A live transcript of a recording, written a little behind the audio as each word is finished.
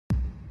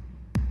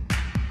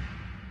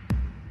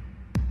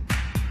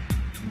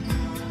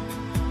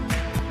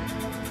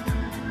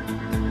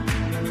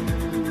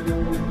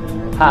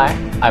Hi,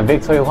 I'm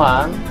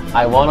Hwan.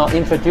 I want to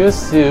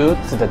introduce you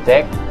to the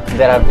deck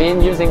that I've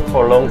been using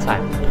for a long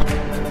time.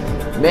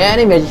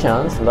 Many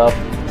magicians love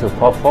to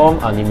perform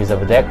an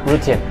invisible deck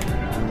routine,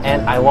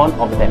 and I'm one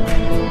of them.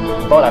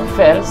 But I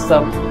felt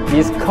some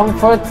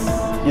discomfort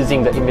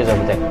using the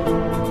invisible deck.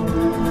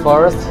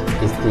 First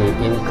is the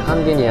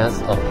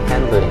inconvenience of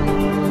handling.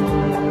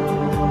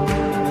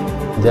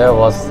 There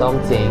was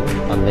something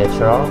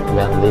unnatural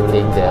when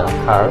revealing their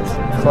cards.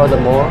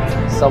 Furthermore,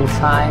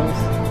 sometimes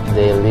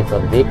they leave a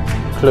big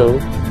clue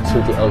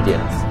to the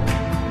audience.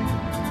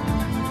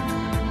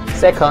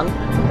 Second,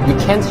 you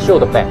can't show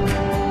the back.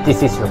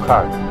 This is your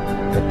card,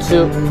 the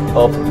Two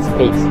of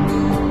Spades.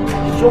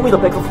 Show me the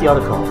back of the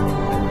other card.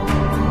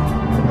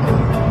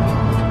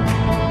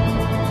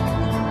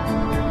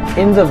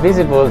 In the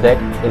visible deck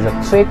is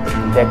a trick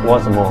deck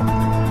once more.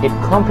 It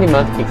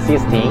complements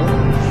existing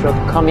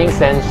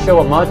shortcomings and show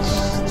a much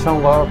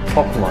stronger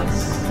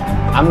performance.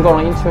 I'm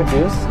going to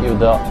introduce you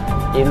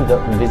in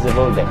the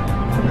invisible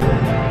deck.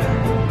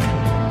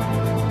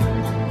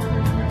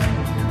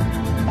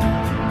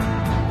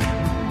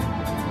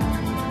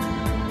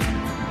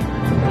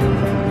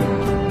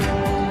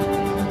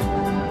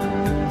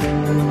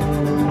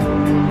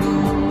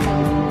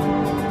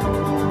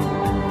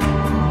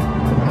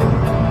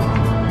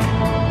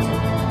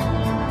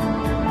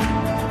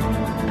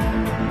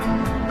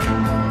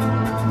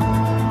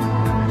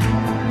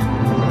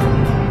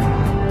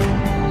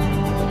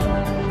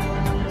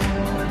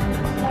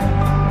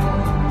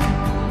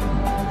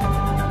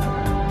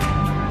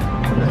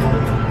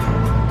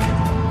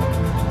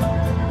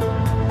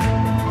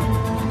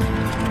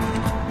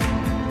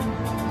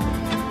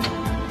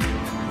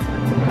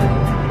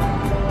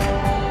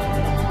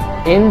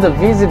 In the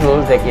visible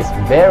deck is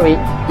very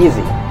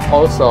easy.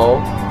 Also,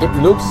 it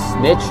looks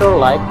natural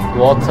like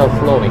water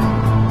flowing.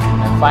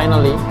 And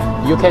finally,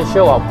 you can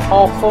show a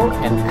powerful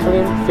and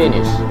clean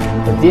finish.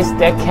 This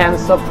deck can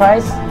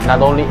surprise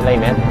not only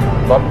laymen,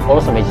 but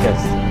also magicians.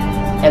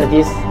 Add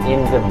this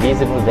in the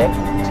visible deck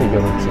to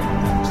your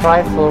routine.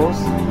 Trifles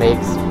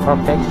makes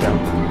perfection,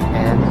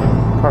 and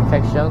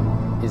perfection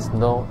is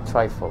no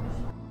trifle.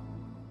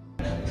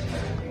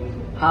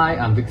 Hi,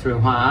 I'm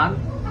Hwan.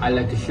 I'd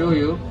like to show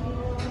you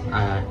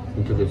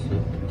introduce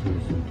you.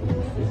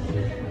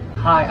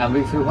 Hi, I'm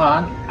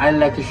Hwan. I'd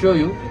like to show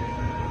you,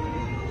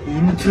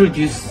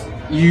 introduce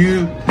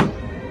you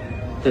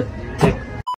the